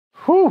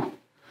Whew.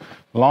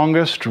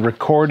 Longest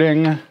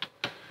recording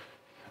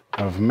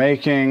of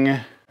making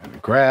a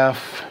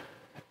graph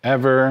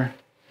ever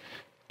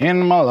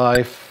in my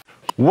life.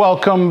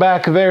 Welcome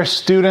back there,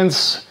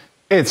 students.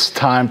 It's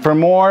time for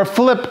more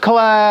flip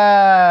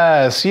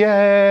class.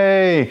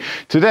 Yay!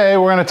 Today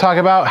we're going to talk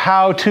about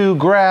how to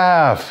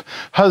graph.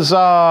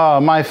 Huzzah!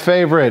 My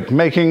favorite,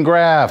 making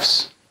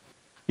graphs.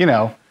 You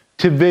know,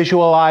 to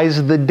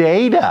visualize the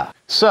data.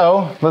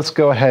 So let's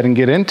go ahead and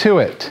get into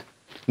it.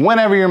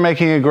 Whenever you're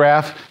making a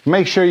graph,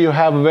 make sure you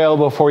have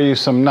available for you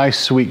some nice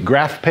sweet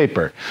graph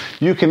paper.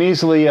 You can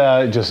easily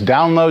just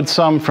download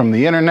some from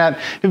the internet.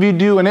 If you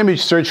do an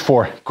image search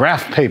for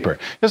graph paper,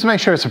 just make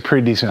sure it's a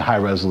pretty decent high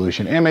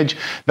resolution image.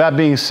 That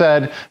being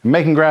said,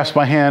 making graphs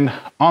by hand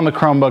on the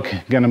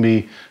Chromebook gonna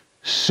be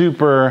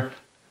super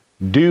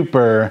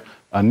duper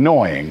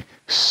annoying.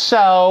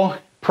 So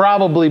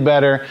probably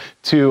better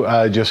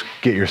to just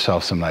get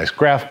yourself some nice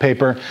graph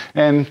paper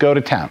and go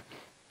to town.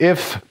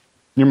 If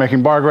you're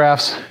making bar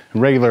graphs,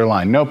 regular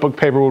line notebook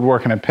paper would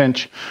work in a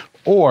pinch,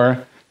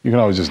 or you can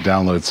always just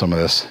download some of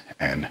this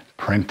and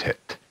print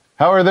it.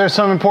 However, there's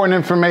some important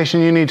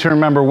information you need to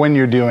remember when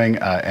you're doing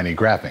any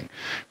graphing.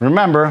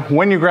 Remember,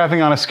 when you're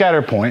graphing on a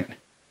scatter point,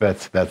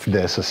 that's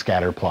this, a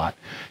scatter plot,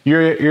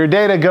 your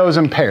data goes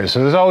in pairs. So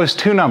there's always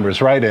two numbers,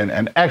 right?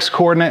 An x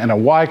coordinate and a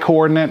y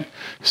coordinate.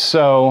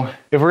 So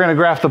if we're gonna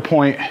graph the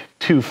point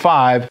 2,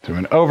 5, so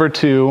an over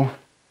 2,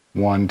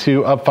 1,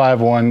 2, up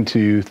 5, 1,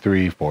 2,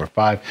 3, 4,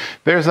 5.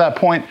 There's that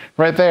point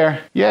right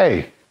there.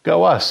 Yay,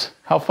 go us,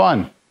 how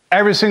fun.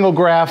 Every single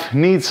graph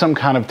needs some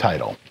kind of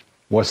title.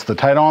 What's the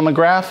title on the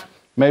graph?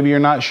 Maybe you're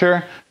not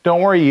sure.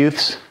 Don't worry,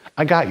 youths,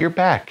 I got your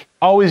back.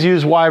 Always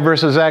use y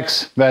versus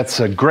x,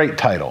 that's a great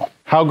title.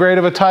 How great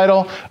of a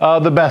title?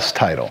 The best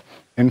title.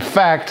 In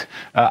fact,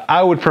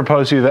 I would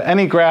propose to you that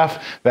any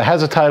graph that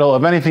has a title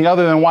of anything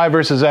other than y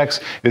versus x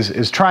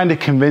is trying to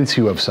convince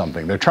you of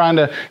something. They're trying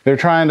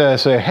to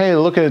say, hey,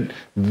 look at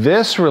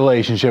this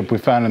relationship we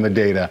found in the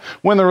data,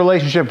 when the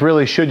relationship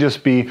really should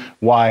just be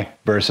y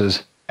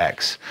versus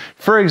x.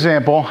 For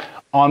example,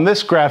 on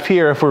this graph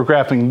here, if we're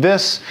graphing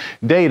this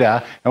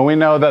data, and we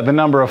know that the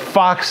number of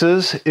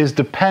foxes is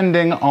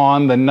depending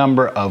on the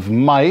number of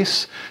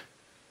mice,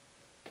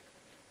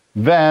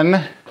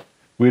 then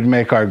we'd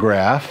make our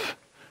graph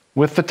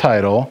with the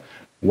title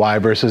y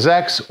versus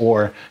x,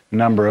 or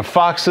number of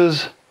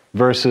foxes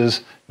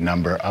versus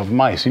number of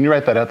mice. And you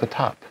write that at the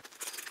top.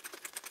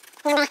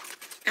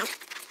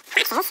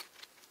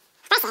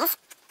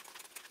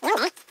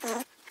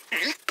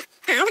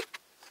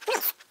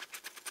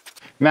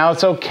 Now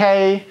it's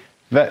okay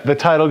that the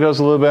title goes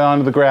a little bit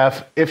onto the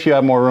graph. If you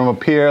have more room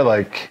up here,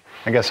 like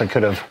I guess I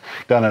could have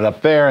done it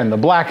up there in the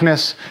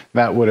blackness,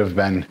 that would have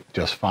been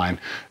just fine.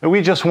 And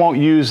we just won't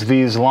use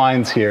these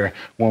lines here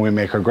when we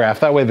make our graph.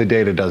 That way the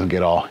data doesn't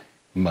get all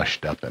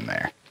mushed up in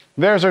there.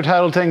 There's our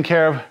title taken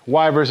care of,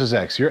 y versus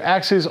x. Your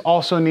axes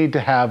also need to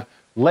have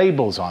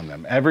labels on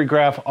them. Every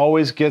graph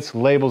always gets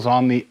labels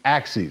on the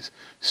axes.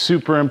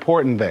 Super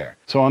important there.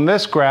 So on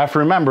this graph,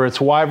 remember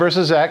it's y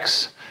versus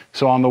x.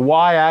 So on the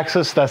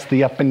y-axis, that's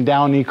the up and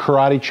downy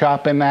karate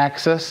chopping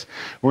axis.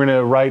 We're going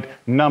to write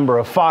number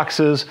of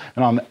foxes,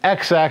 and on the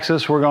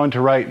x-axis, we're going to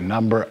write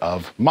number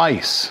of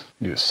mice.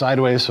 Do it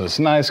sideways so it's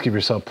nice, give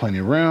yourself plenty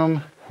of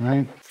room,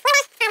 right?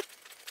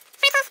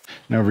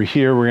 And over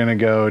here, we're going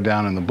to go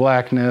down in the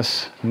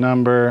blackness,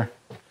 number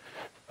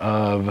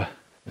of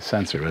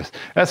censor.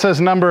 That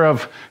says number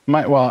of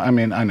mice. Well, I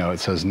mean, I know it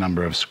says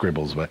number of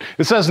scribbles, but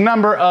it says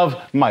number of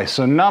mice.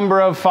 So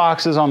number of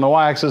foxes on the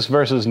y-axis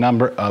versus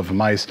number of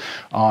mice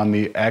on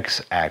the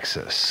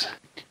x-axis.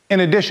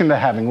 In addition to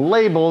having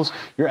labels,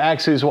 your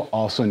axes will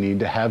also need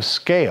to have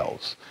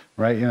scales,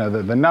 right? You know,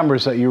 the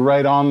numbers that you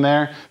write on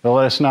there, they'll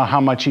let us know how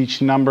much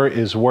each number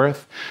is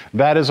worth.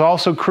 That is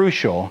also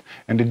crucial.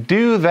 And to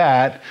do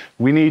that,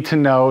 we need to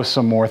know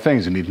some more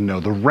things. We need to know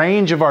the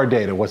range of our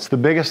data. What's the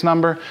biggest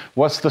number?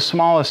 What's the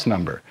smallest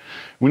number?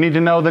 We need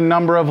to know the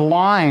number of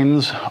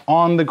lines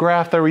on the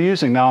graph that we're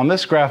using. Now on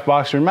this graph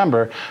box,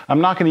 remember,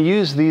 I'm not going to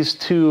use these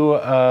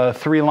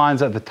three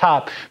lines at the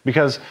top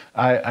because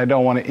I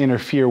don't want to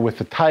interfere with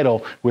the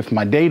title with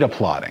my data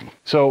plotting.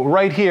 So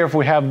right here, if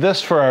we have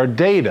this for our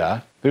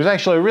data, there's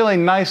actually a really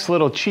nice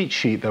little cheat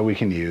sheet that we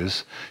can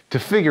use to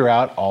figure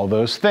out all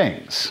those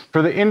things.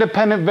 For the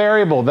independent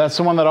variable, that's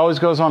the one that always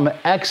goes on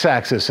the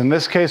x-axis. In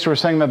this case, we're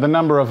saying that the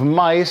number of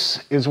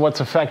mice is what's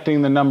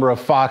affecting the number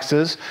of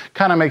foxes.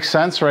 Kind of makes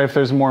sense, right? If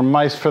there's more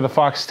mice for the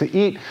fox to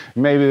eat,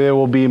 maybe there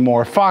will be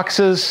more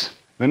foxes.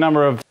 The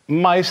number of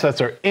mice,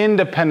 that's our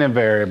independent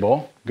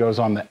variable, goes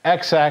on the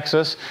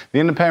x-axis. The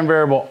independent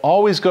variable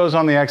always goes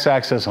on the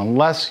x-axis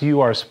unless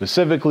you are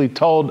specifically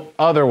told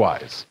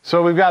otherwise.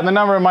 So we've got the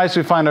number of mice,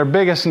 we find our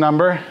biggest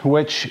number,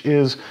 which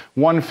is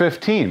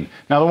 115.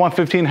 Now the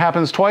 115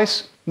 happens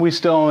twice. We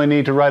still only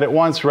need to write it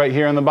once right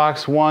here in the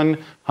box,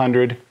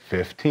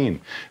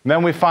 115.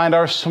 Then we find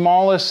our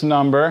smallest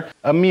number,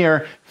 a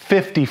mere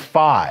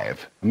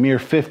 55. A mere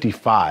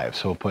 55.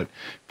 So we'll put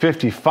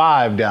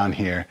 55 down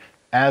here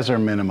as our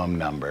minimum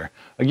number.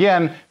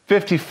 Again,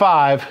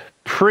 55,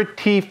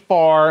 pretty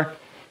far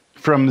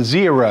from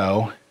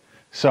 0,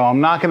 so I'm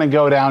not going to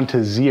go down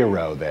to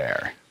 0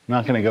 there. I'm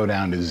not going to go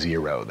down to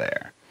 0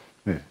 there,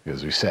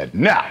 because we said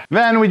no.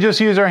 Then we just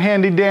use our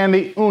handy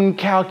dandy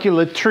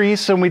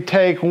calculatrice, and we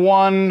take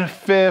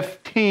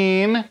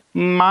 115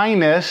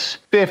 minus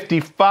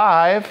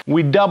 55.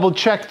 We double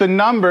check the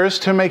numbers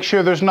to make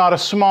sure there's not a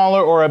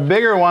smaller or a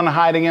bigger one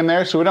hiding in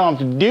there, so we don't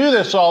have to do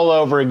this all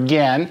over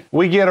again.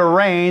 We get a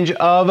range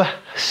of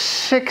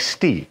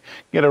 60.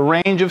 Get a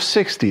range of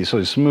 60, so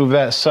just move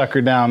that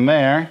sucker down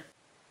there.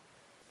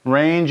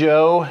 Range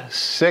O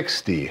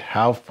 60,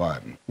 how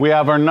fun. We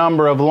have our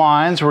number of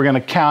lines, we're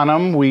gonna count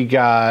them. We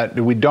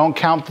don't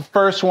count the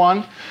first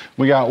one.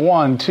 We got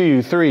 1,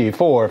 2, 3,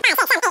 4,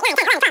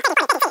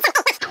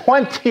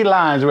 20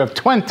 lines, we have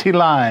 20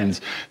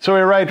 lines. So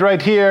we write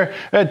right here,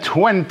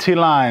 20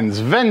 lines.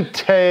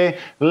 20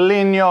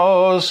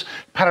 líneas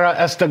para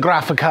esta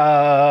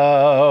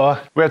gráfica.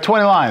 We have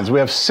 20 lines, we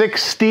have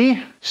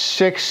 60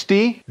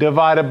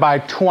 divided by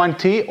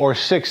 20, or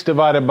 6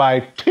 divided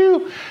by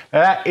 2,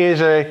 that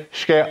is a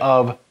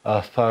scale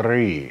of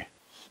 3.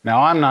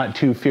 Now, I'm not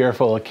too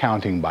fearful of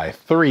counting by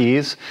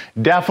 3s.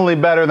 Definitely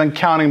better than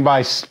counting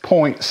by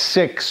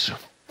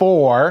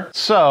 0.64.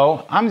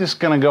 So I'm just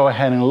going to go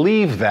ahead and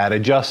leave that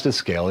adjusted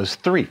scale as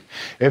 3.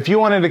 If you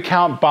wanted to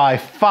count by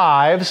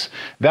 5s,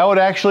 that would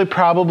actually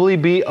probably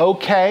be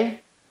okay.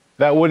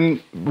 That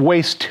wouldn't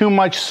waste too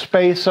much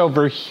space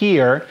over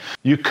here.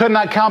 You could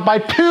not count by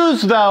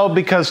 2s though,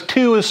 because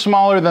 2 is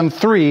smaller than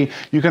 3.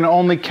 You can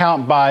only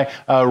count by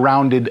a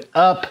rounded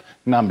up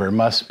number.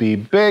 Must be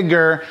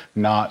bigger,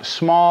 not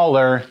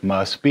smaller.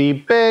 Must be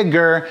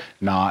bigger,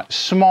 not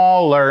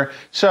smaller.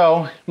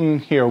 So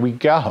here we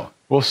go.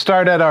 We'll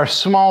start at our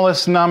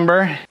smallest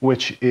number,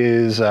 which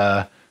is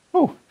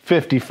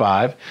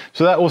 55.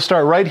 So that will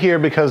start right here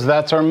because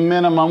that's our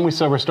minimum. We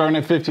said we're starting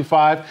at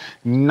 55,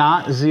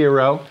 not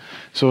 0.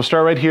 So we'll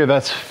start right here,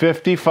 that's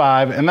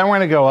 55, and then we're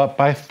gonna go up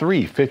by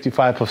 3.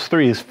 55 plus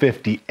 3 is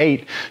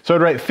 58. So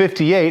I'd write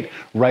 58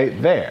 right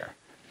there.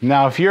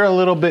 Now, if you're a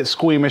little bit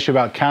squeamish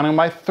about counting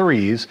by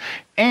 3s,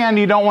 and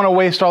you don't wanna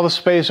waste all the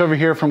space over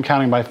here from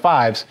counting by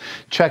 5s,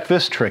 check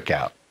this trick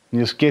out. You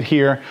just get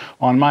here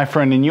on my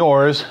friend and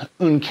yours,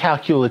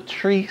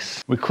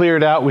 calculatrice. We clear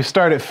it out, we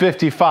start at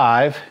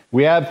 55,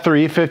 we add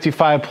 3,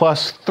 55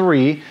 plus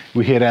 3,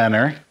 we hit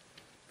enter.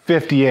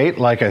 58,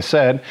 like I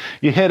said,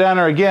 you hit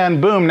enter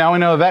again, boom, now we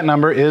know that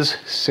number is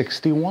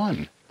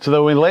 61. So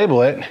then we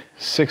label it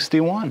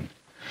 61.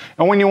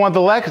 And when you want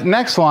the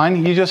next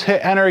line, you just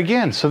hit enter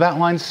again. So that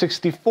line's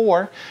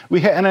 64.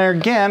 We hit enter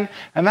again,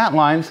 and that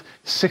line's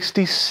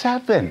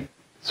 67.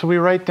 So we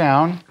write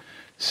down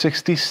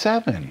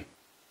 67.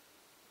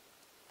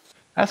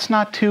 That's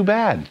not too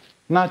bad.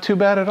 Not too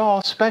bad at all,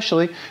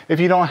 especially if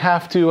you don't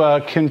have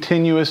to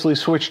continuously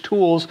switch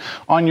tools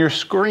on your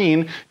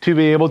screen to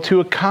be able to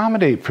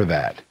accommodate for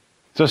that.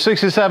 So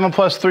 67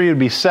 plus 3 would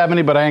be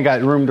 70, but I ain't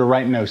got room to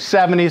write no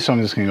 70, so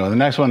I'm just gonna go to the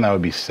next one. That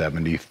would be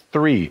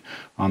 73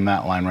 on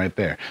that line right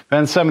there.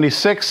 Then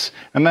 76,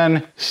 and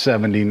then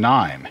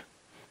 79.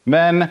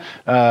 Then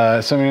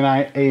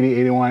 79, 80,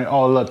 81,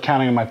 oh look,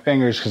 counting on my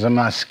fingers because I'm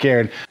not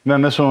scared.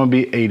 Then this one would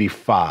be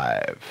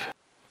 85.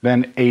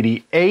 Then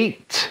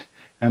 88.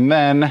 And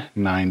then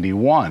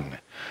 91.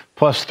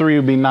 Plus 3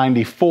 would be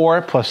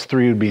 94, plus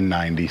 3 would be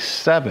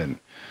 97.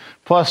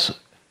 Plus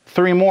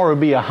 3 more would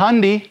be a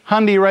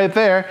hundy right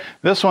there.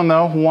 This one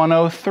though,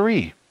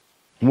 103.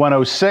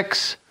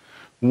 106,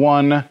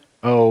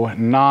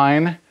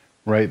 109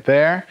 right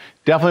there.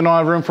 Definitely don't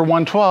have room for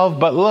 112,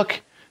 but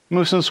look,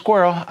 Moose and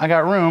Squirrel, I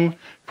got room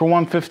for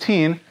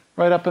 115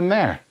 right up in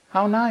there.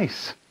 How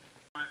nice.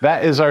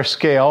 That is our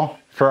scale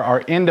for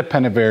our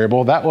independent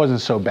variable. That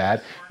wasn't so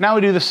bad. Now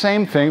we do the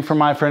same thing for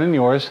my friend and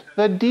yours,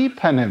 the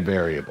dependent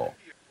variable.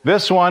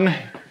 This one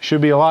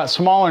should be a lot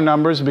smaller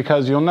numbers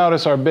because you'll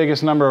notice our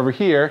biggest number over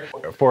here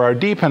for our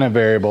dependent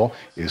variable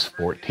is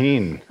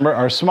 14.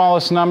 Our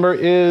smallest number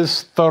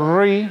is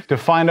 3. To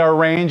find our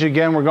range,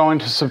 again, we're going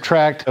to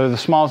subtract the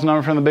smallest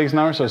number from the biggest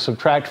number. So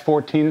subtract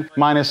 14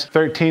 minus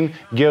 13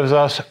 gives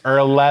us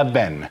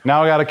 11.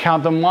 Now we got to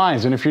count them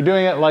lines. And if you're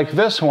doing it like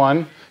this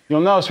one, you'll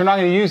notice we're not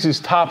going to use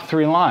these top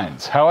 3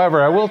 lines.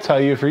 However, I will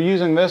tell you, if you're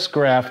using this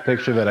graph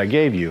picture that I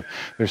gave you,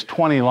 there's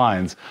 20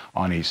 lines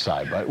on each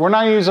side. But we're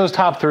not going to use those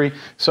top 3,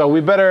 so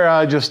we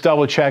better just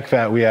double check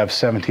that we have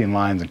 17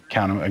 lines and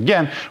count them.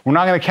 Again, we're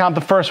not going to count the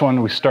first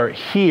one. We start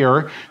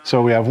here.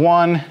 So we have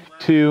 1,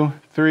 2,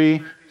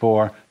 3,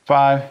 4,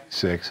 5,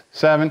 6,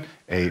 7,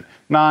 8,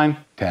 9,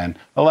 10,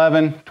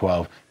 11,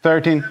 12,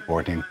 13,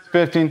 14,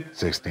 15,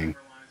 16,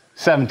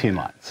 17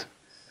 lines.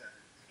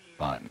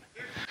 Fun.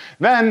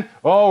 Then,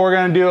 we're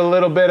going to do a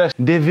little bit of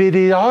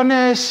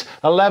divisiones.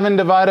 11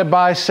 divided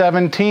by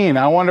 17.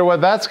 I wonder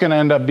what that's going to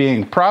end up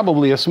being.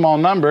 Probably a small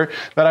number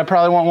that I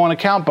probably won't want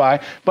to count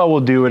by, but we'll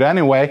do it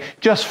anyway,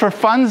 just for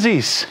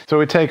funsies. So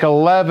we take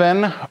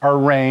 11, our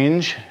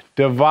range,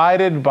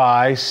 divided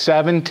by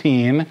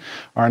 17,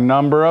 our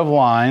number of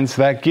lines.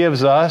 That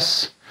gives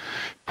us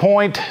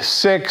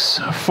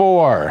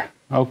 0.64.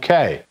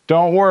 Okay,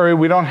 don't worry,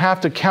 we don't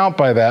have to count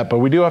by that, but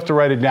we do have to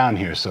write it down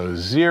here. So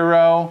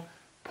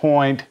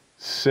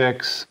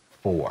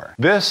 0.64.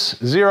 This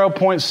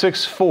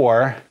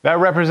 0.64, that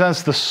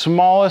represents the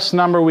smallest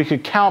number we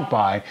could count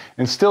by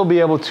and still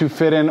be able to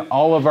fit in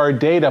all of our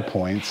data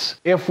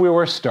points if we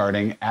were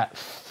starting at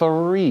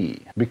 3.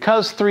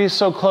 Because 3 is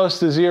so close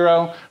to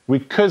 0, we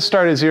could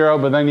start at 0,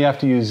 but then you have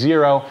to use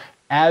 0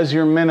 as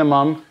your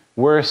minimum.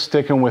 We're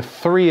sticking with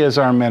 3 as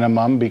our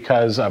minimum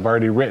because I've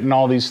already written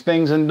all these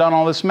things and done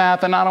all this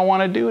math and I don't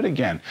want to do it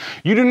again.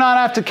 You do not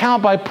have to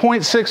count by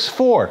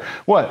 0.64.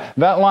 What?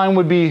 That line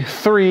would be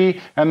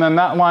 3, and then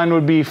that line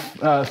would be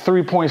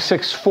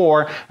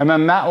 3.64, and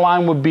then that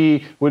line would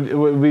be what?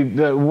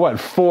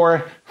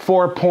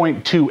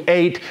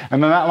 4.28,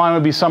 and then that line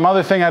would be some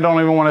other thing I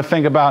don't even want to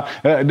think about.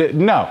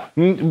 No.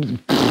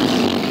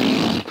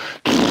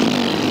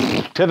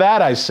 To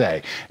that I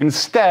say.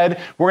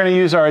 Instead, we're going to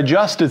use our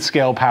adjusted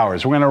scale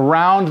powers. We're going to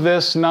round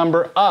this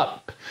number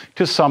up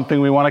to something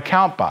we want to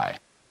count by.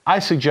 I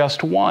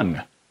suggest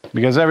 1,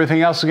 because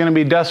everything else is going to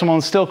be decimal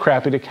and still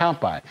crappy to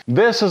count by.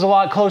 This is a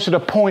lot closer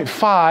to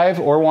 0.5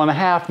 or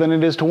 1/2 than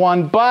it is to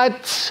 1,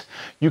 but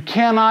you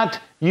cannot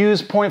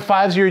use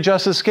 0.5 as your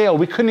adjusted scale.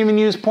 We couldn't even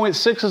use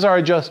 0.6 as our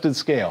adjusted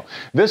scale.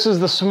 This is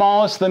the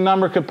smallest the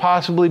number could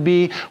possibly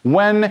be.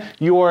 When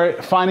you're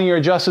finding your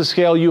adjusted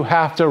scale, you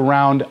have to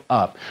round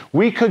up.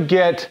 We could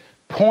get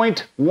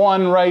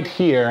 0.1 right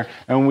here,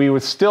 and we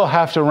would still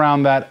have to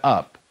round that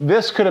up.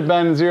 This could have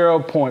been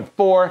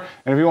 0.4,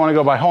 and if you want to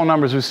go by whole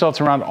numbers, we still have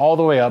to round all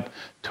the way up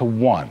to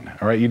 1.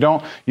 All right, you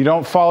don't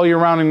follow your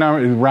rounding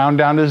number, round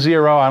down to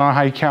 0. I don't know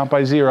how you count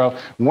by 0.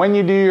 When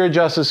you do your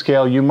adjusted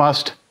scale, you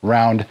must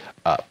round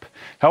up.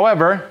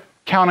 However,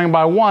 counting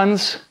by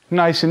 1's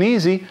nice and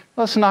easy.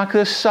 Let's knock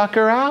this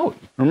sucker out.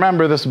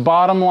 Remember, this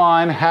bottom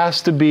line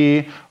has to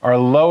be our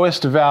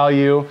lowest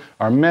value,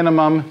 our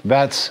minimum,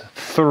 that's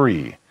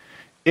 3.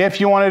 If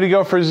you wanted to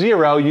go for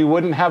 0, you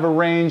wouldn't have a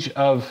range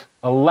of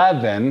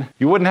 11.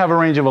 You wouldn't have a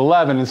range of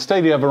 11.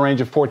 Instead, you have a range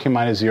of 14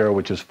 minus 0,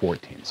 which is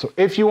 14. So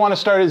if you want to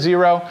start at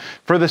 0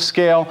 for the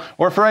scale,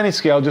 or for any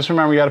scale, just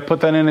remember you got to put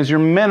that in as your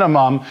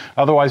minimum.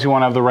 Otherwise, you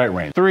want to have the right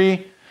range.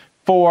 3,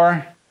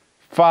 4,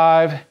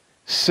 5,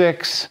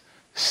 6,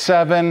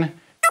 7.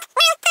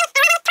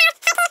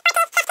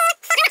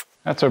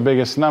 That's our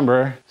biggest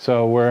number,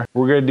 so we're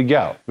good to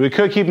go. We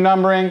could keep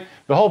numbering.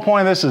 The whole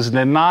point of this is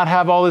to not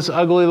have all this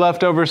ugly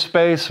leftover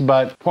space,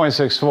 but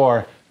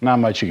 0.64, not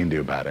much you can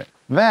do about it.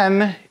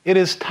 Then it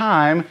is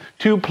time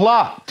to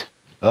plot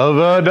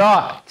the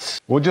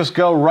dots. We'll just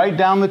go right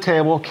down the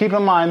table. Keep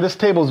in mind, this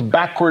table is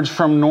backwards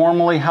from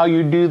normally how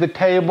you do the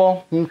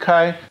table,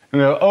 okay?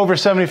 Over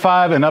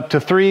 75 and up to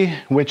 3,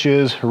 which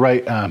is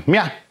right,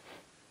 yeah,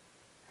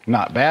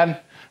 not bad.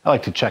 I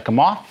like to check them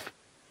off.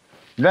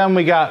 Then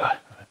we got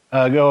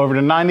go over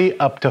to 90,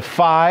 up to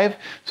 5.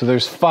 So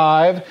there's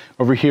 5.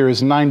 Over here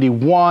is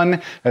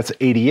 91. That's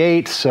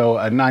 88. So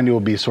 90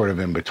 will be sort of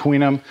in between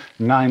them.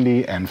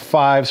 90 and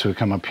 5. So we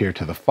come up here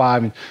to the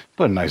 5.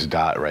 Put a nice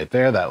dot right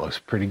there. That looks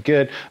pretty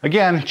good.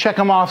 Again, check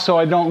them off so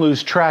I don't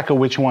lose track of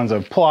which ones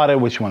I've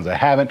plotted, which ones I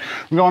haven't.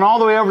 We're going all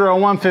the way over to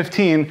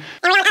 115.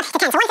 There it is,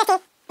 checky,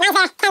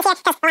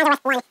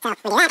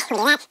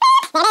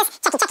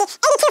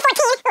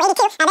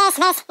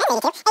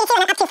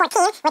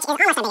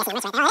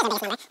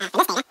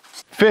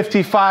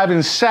 55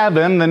 and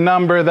 7, the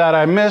number that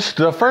I missed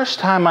the first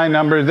time I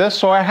numbered this,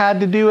 so I had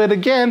to do it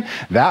again.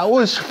 That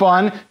was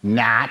fun.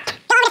 Not.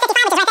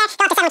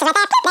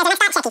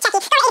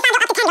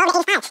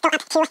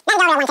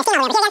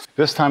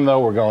 This time though,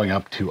 we're going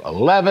up to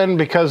 11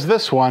 because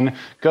this one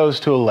goes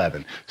to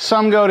 11.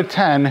 Some go to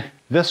 10,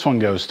 this one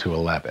goes to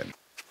 11.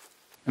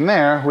 And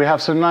there we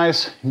have some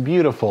nice,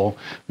 beautiful,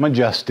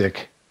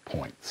 majestic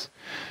points.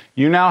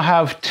 You now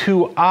have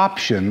 2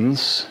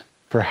 options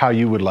for how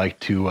you would like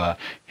to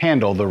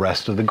handle the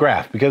rest of the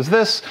graph, because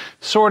this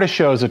sort of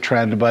shows a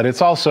trend, but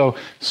it's also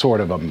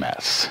sort of a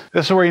mess.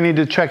 This is where you need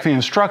to check the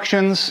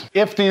instructions.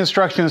 If the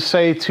instructions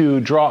say to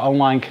draw a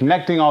line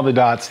connecting all the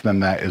dots, then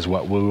that is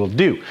what we will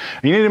do.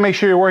 You need to make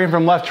sure you're working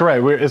from left to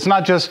right. It's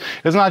not just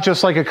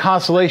like a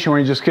constellation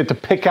where you just get to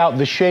pick out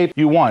the shape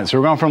you want. So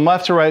we're going from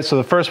left to right. So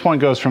the first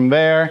point goes from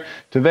there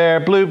to there,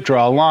 bloop,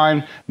 draw a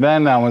line.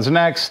 Then that one's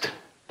next,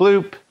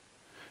 bloop,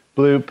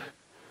 bloop,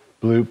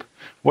 bloop.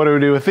 What do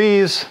we do with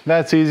these?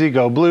 That's easy,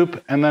 go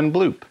bloop and then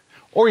bloop.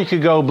 Or you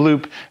could go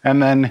bloop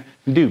and then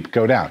doop,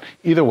 go down.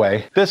 Either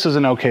way, this is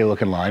an okay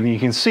looking line. You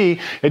can see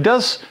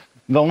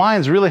the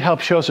lines really help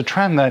show us a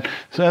trend that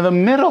the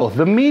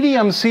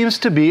medium seems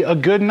to be a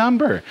good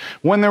number.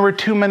 When there were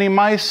too many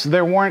mice,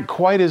 there weren't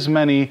quite as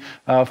many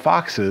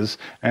foxes,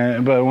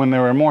 but when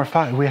there were more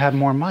foxes, we had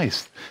more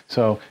mice.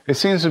 So it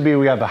seems to be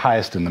we got the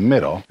highest in the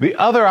middle. The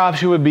other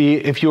option would be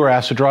if you were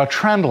asked to draw a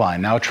trend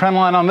line. Now a trend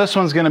line on this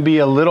one's gonna be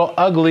a little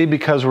ugly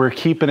because we're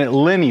keeping it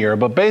linear,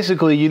 but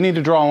basically you need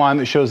to draw a line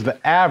that shows the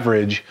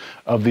average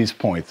of these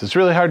points. It's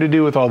really hard to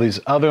do with all these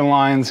other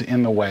lines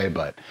in the way,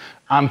 but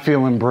I'm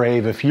feeling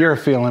brave if you're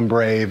feeling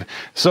brave.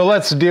 So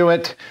let's do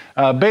it.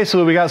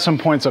 Basically, we got some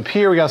points up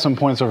here, we got some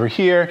points over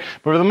here,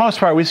 but for the most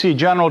part, we see a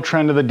general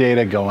trend of the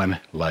data going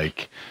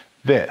like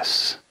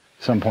this.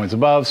 Some points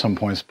above, some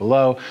points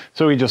below.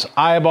 So we just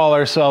eyeball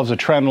ourselves a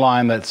trend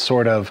line that's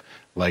sort of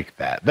like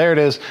that. There it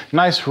is,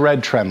 nice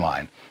red trend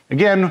line.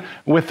 Again,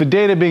 with the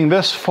data being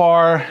this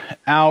far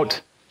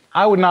out,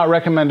 I would not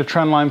recommend a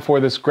trend line for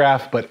this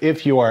graph, but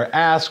if you are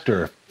asked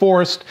or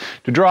forced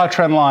to draw a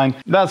trend line,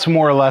 that's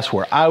more or less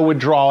where I would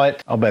draw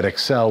it. I'll bet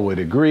Excel would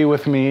agree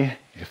with me.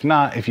 If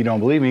not, if you don't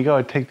believe me, go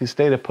ahead, take this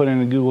data, put it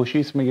in Google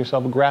Sheets, make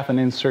yourself a graph and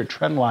insert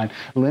trend line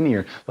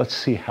linear. Let's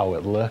see how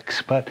it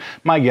looks, but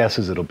my guess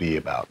is it'll be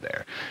about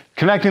there.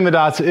 Connecting the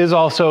dots is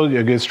also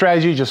a good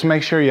strategy. Just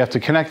make sure you have to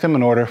connect them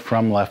in order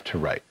from left to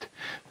right.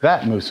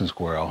 That, moose and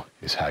squirrel,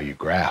 is how you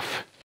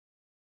graph.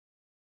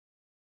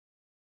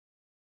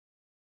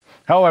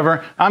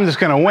 However, I'm just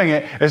going to wing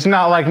it. It's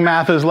not like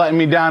math is letting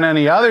me down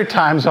any other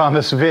times on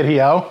this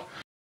video.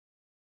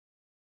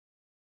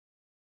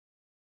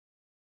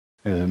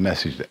 There's a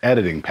message to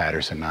editing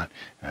Patterson,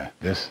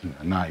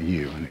 not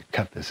you, and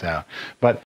cut this out. But